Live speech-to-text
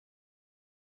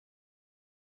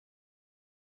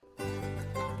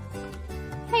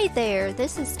Hey there,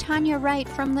 this is Tanya Wright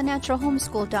from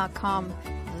thenaturalhomeschool.com,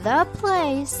 the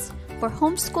place for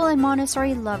homeschool and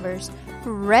Montessori lovers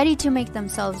ready to make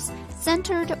themselves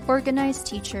centered, organized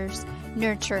teachers,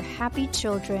 nurture happy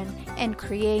children, and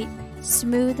create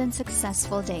smooth and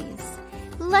successful days.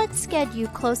 Let's get you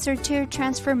closer to your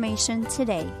transformation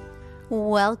today.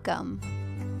 Welcome.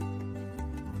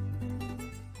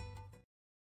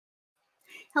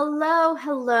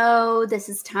 Hello. This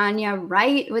is Tanya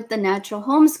Wright with the Natural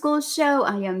Homeschool Show.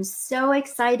 I am so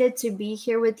excited to be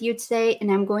here with you today,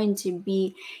 and I'm going to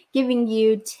be giving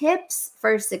you tips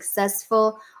for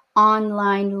successful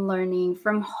online learning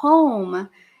from home.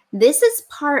 This is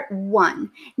part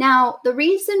 1. Now, the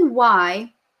reason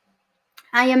why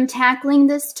I am tackling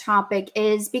this topic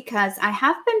is because I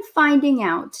have been finding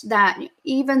out that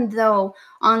even though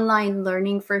online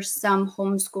learning for some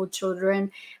homeschool children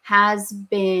has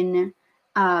been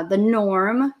the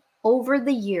norm over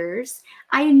the years,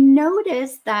 I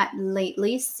noticed that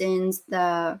lately, since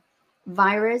the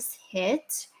virus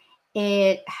hit,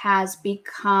 it has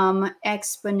become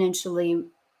exponentially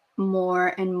more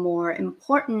and more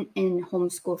important in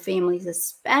homeschool families,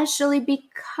 especially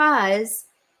because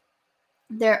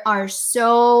there are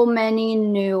so many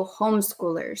new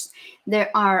homeschoolers.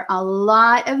 There are a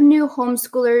lot of new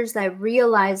homeschoolers that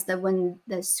realized that when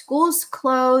the schools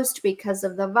closed because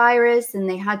of the virus and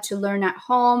they had to learn at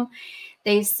home,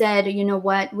 they said, you know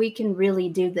what, we can really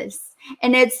do this.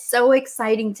 And it's so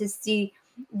exciting to see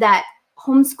that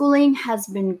homeschooling has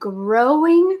been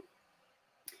growing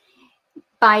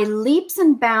by leaps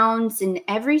and bounds in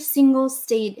every single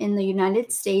state in the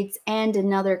United States and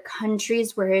in other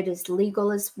countries where it is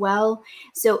legal as well.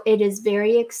 So it is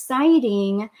very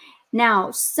exciting. Now,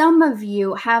 some of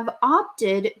you have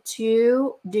opted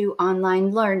to do online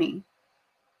learning.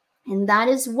 And that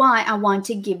is why I want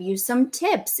to give you some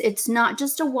tips. It's not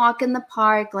just a walk in the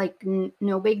park, like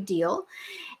no big deal.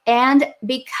 And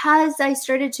because I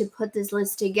started to put this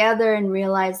list together and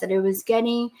realized that it was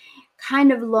getting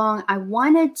kind of long, I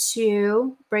wanted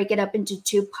to break it up into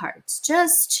 2 parts,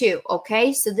 just 2,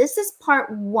 okay? So this is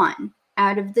part 1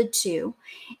 out of the 2,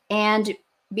 and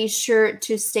be sure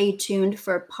to stay tuned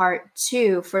for part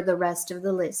 2 for the rest of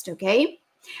the list, okay?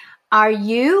 Are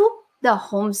you, the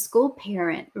homeschool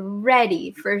parent,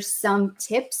 ready for some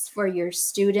tips for your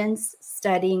students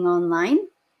studying online?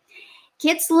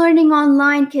 Kids learning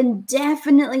online can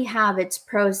definitely have its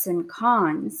pros and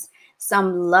cons.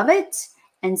 Some love it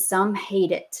and some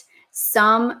hate it.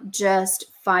 Some just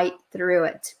fight through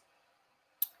it.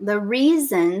 The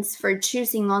reasons for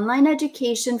choosing online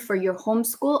education for your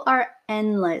homeschool are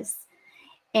endless.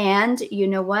 And you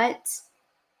know what?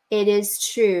 It is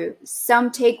true. Some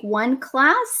take one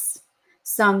class,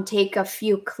 some take a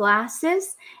few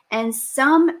classes, and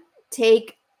some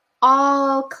take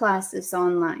all classes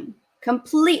online.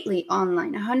 Completely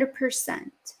online,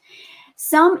 100%.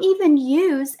 Some even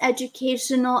use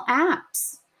educational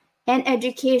apps and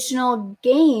educational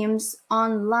games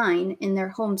online in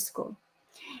their homeschool.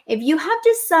 If you have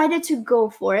decided to go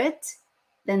for it,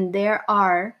 then there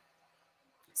are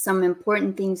some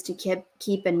important things to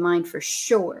keep in mind for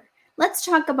sure. Let's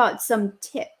talk about some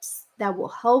tips that will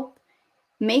help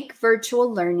make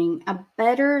virtual learning a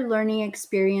better learning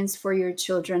experience for your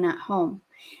children at home.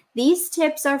 These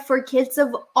tips are for kids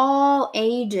of all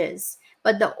ages,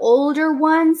 but the older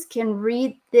ones can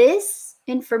read this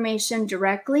information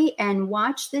directly and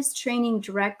watch this training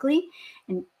directly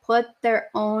and put their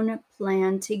own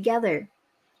plan together.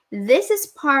 This is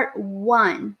part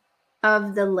 1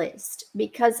 of the list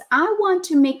because I want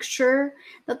to make sure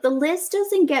that the list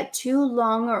doesn't get too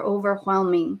long or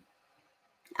overwhelming.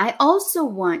 I also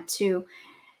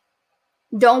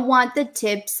don't want the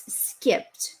tips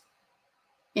skipped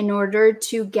in order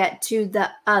to get to the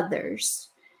others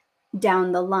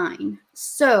down the line.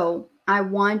 So I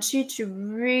want you to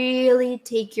really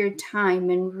take your time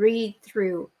and read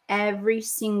through every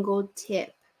single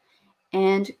tip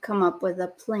and come up with a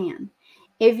plan.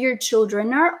 If your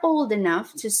children are old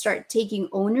enough to start taking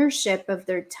ownership of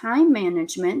their time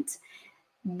management,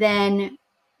 then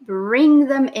bring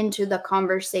them into the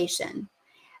conversation.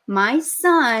 My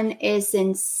son is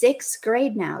in 6th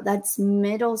grade now. That's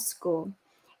middle school.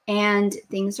 And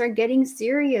things are getting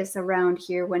serious around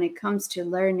here when it comes to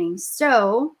learning.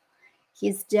 So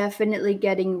he's definitely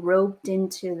getting roped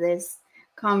into this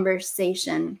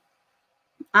conversation.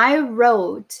 I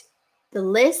wrote the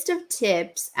list of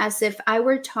tips as if I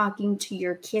were talking to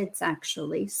your kids,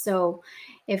 actually. So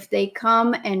if they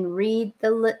come and read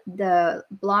the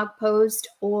blog post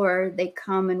or they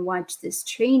come and watch this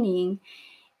training,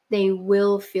 they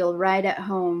will feel right at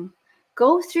home.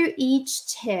 Go through each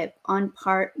tip on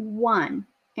part 1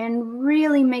 and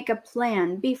really make a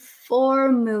plan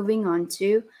before moving on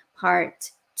to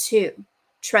part 2.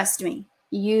 Trust me,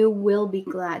 you will be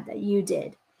glad that you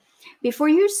did. Before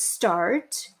you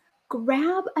start,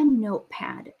 grab a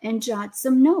notepad and jot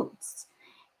some notes.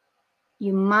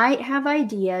 You might have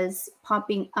ideas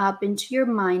popping up into your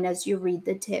mind as you read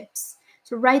the tips.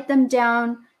 So write them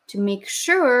down to make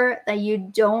sure that you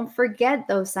don't forget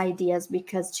those ideas,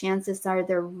 because chances are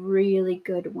they're really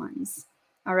good ones.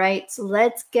 All right, so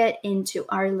let's get into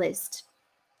our list.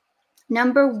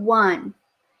 Number 1,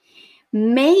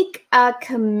 make a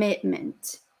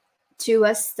commitment to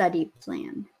a study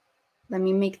plan. Let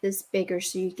me make this bigger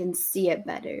so you can see it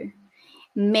better.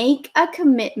 Make a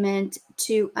commitment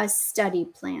to a study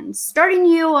plan, starting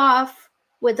you off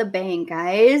with a bang,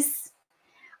 guys.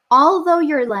 Although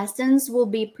your lessons will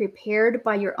be prepared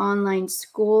by your online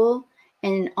school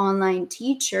and an online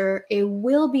teacher, it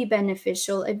will be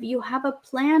beneficial if you have a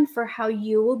plan for how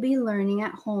you will be learning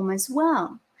at home as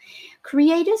well.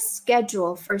 Create a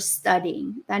schedule for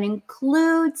studying that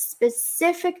includes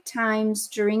specific times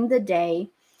during the day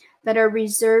that are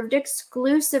reserved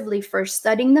exclusively for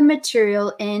studying the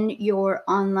material in your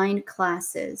online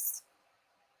classes.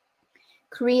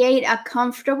 Create a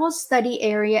comfortable study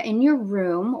area in your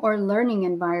room or learning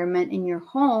environment in your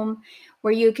home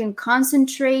where you can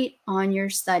concentrate on your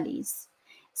studies.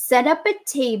 Set up a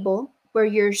table where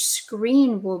your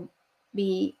screen will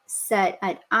be set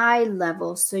at eye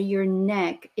level so your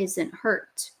neck isn't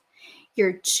hurt.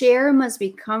 Your chair must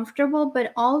be comfortable,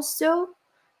 but also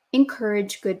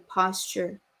encourage good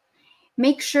posture.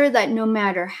 Make sure that no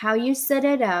matter how you set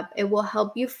it up, it will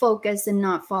help you focus and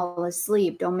not fall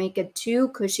asleep. Don't make it too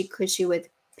cushy with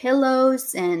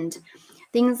pillows and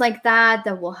things like that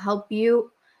will help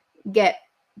you get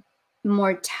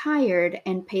more tired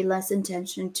and pay less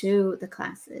attention to the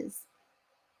classes.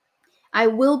 I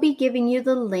will be giving you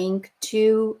the link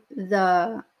to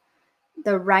the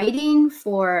writing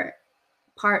for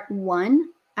part 1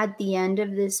 at the end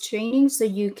of this training, so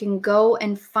you can go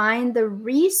and find the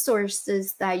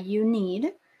resources that you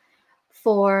need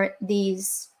for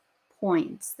these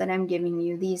points that I'm giving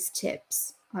you, these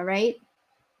tips. All right.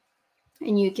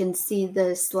 And you can see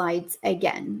the slides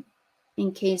again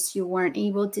in case you weren't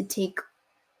able to take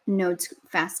notes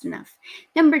fast enough.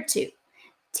 Number 2,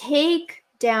 take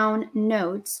down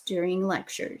notes during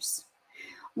lectures.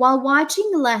 While watching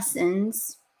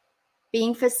lessons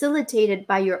being facilitated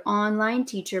by your online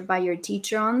teacher, by your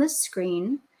teacher on the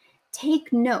screen,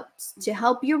 take notes to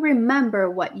help you remember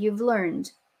what you've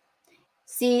learned.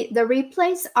 See, the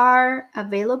replays are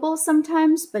available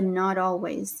sometimes, but not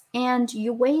always. And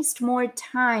you waste more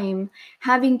time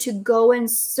having to go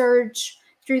and search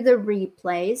through the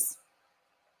replays.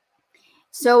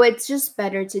 So it's just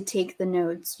better to take the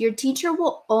notes. Your teacher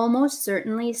will almost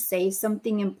certainly say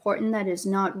something important that is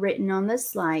not written on the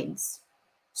slides.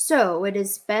 So it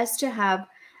is best to have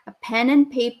a pen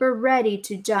and paper ready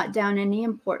to jot down any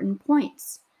important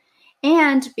points.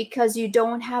 And because you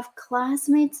don't have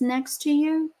classmates next to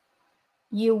you,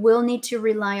 you will need to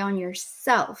rely on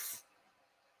yourself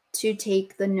to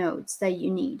take the notes that you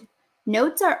need.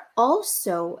 Notes are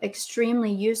also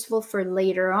extremely useful for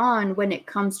later on when it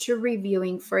comes to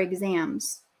reviewing for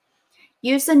exams.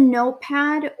 Use a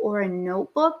notepad or a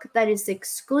notebook that is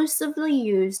exclusively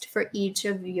used for each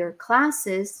of your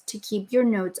classes to keep your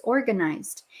notes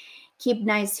organized. Keep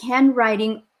nice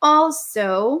handwriting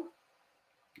also,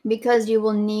 because you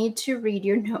will need to read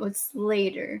your notes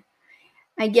later.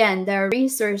 Again, there are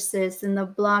resources in the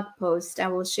blog post. I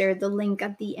will share the link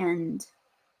at the end.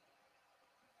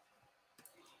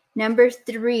 Number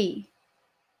 3,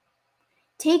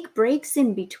 take breaks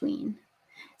in between.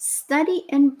 Study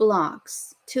in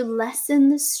blocks to lessen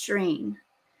the strain.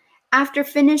 After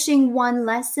finishing one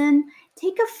lesson,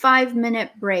 take a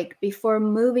 5-minute break before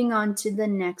moving on to the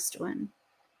next one.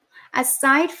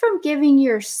 Aside from giving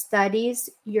your studies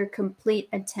your complete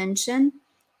attention,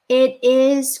 it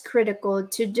is critical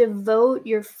to devote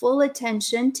your full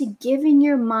attention to giving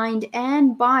your mind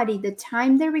and body the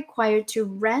time they require to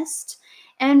rest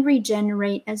and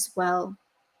regenerate as well.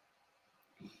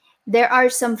 There are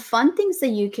some fun things that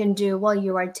you can do while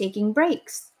you are taking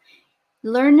breaks.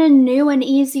 Learn a new and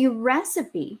easy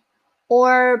recipe,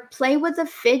 or play with a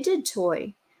fidget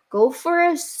toy. Go for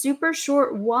a super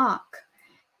short walk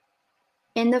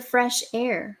in the fresh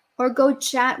air, or go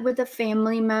chat with a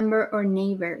family member or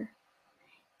neighbor.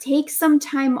 Take some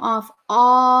time off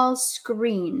all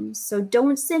screens, so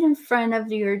don't sit in front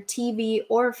of your TV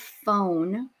or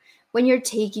phone when you're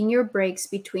taking your breaks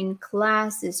between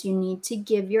classes. You need to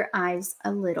give your eyes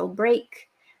a little break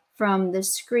from the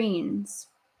screens.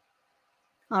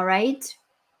 All right?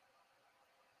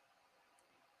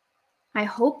 I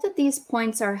hope that these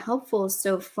points are helpful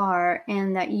so far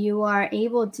and that you are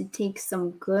able to take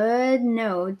some good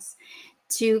notes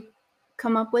to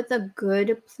come up with a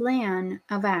good plan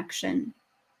of action.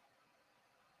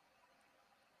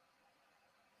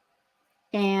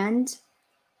 And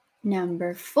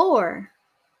number 4,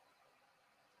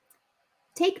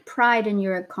 take pride in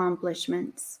your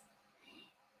accomplishments.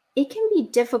 It can be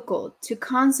difficult to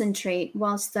concentrate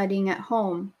while studying at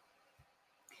home.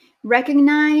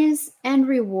 Recognize and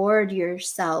reward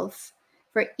yourself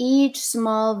for each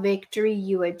small victory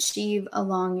you achieve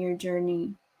along your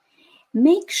journey.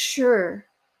 Make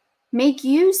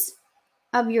use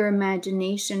of your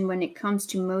imagination when it comes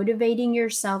to motivating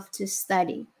yourself to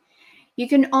study. You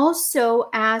can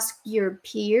also ask your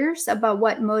peers about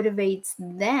what motivates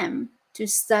them to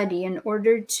study in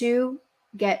order to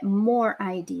get more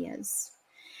ideas.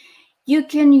 You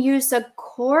can use a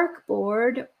cork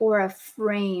board or a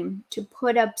frame to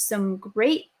put up some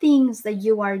great things that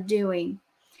you are doing.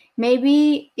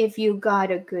 Maybe if you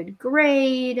got a good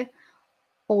grade,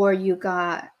 or you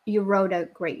wrote a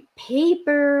great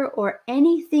paper, or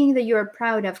anything that you're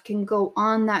proud of can go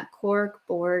on that cork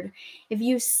board. If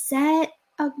you set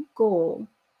a goal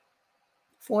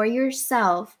for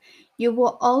yourself, you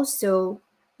will also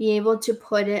be able to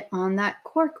put it on that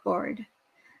cork board.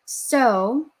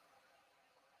 So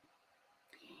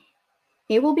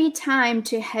it will be time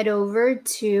to head over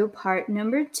to part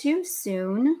number 2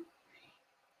 soon,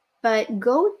 but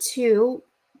go to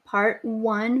part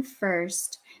 1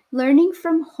 first. Learning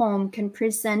from home can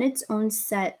present its own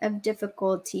set of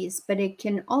difficulties, but it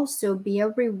can also be a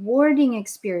rewarding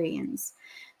experience.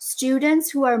 Students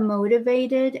who are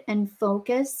motivated and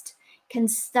focused can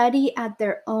study at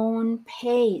their own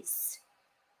pace.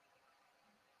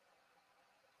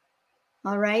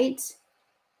 All right?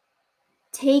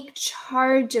 Take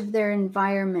charge of their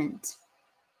environment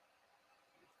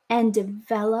and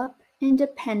develop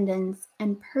independence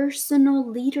and personal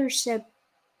leadership.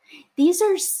 These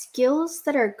are skills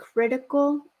that are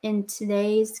critical in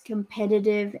today's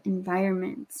competitive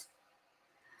environment.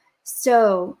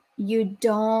 So you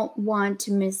don't want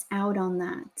to miss out on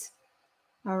that.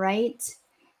 All right?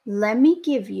 Let me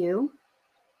give you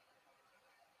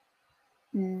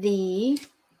the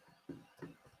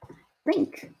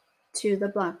link to the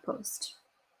blog post.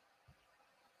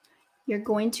 You're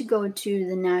going to go to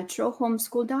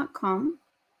thenaturalhomeschool.com,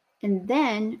 and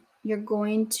then you're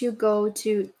going to go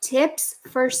to Tips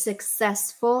for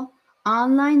Successful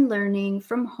Online Learning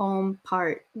from Home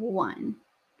Part 1.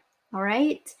 All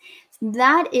right?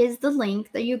 That is the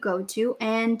link that you go to,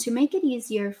 and to make it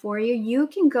easier for you, you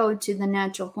can go to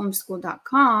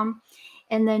thenaturalhomeschool.com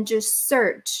and then just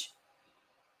search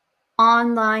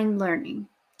online learning.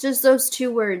 Just those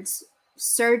 2 words.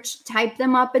 Search, type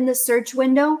them up in the search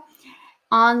window,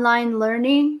 online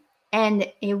learning, and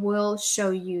it will show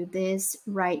you this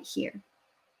right here.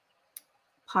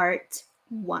 Part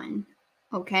 1.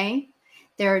 Okay?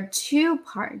 There are 2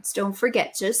 parts. Don't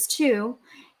forget, just 2.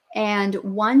 And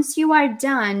once you are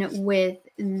done with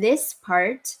this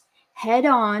part, head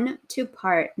on to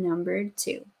part number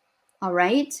 2. All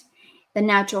right?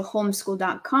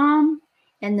 thenaturalhomeschool.com,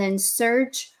 and then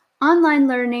search online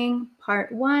learning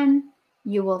part 1.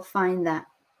 You will find that.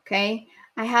 Okay?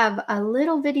 I have a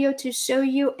little video to show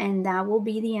you, and that will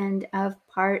be the end of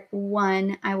part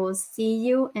 1. I will see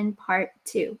you in part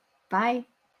 2. Bye.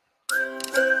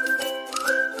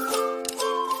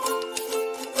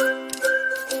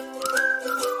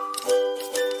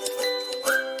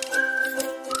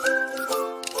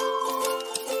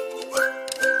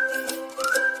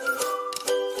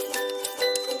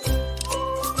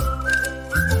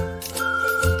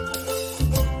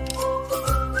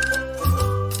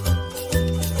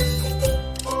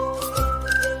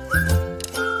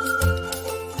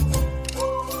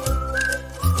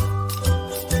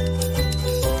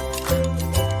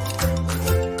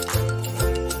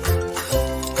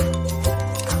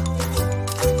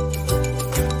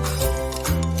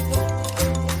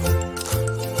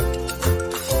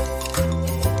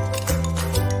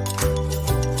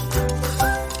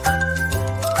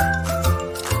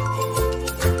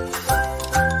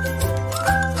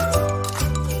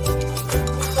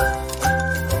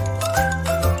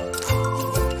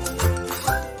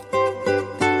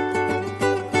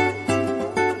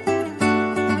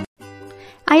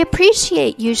 I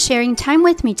appreciate you sharing time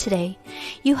with me today.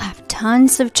 You have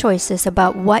tons of choices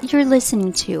about what you're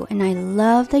listening to, and I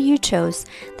love that you chose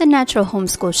the Natural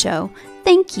Homeschool Show.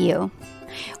 Thank you.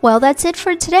 Well, that's it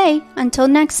for today. Until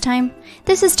next time,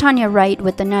 this is Tanya Wright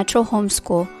with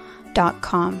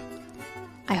thenaturalhomeschool.com.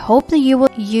 I hope that you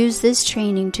will use this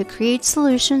training to create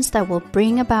solutions that will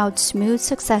bring about smooth,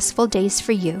 successful days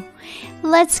for you.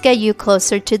 Let's get you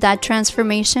closer to that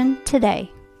transformation today.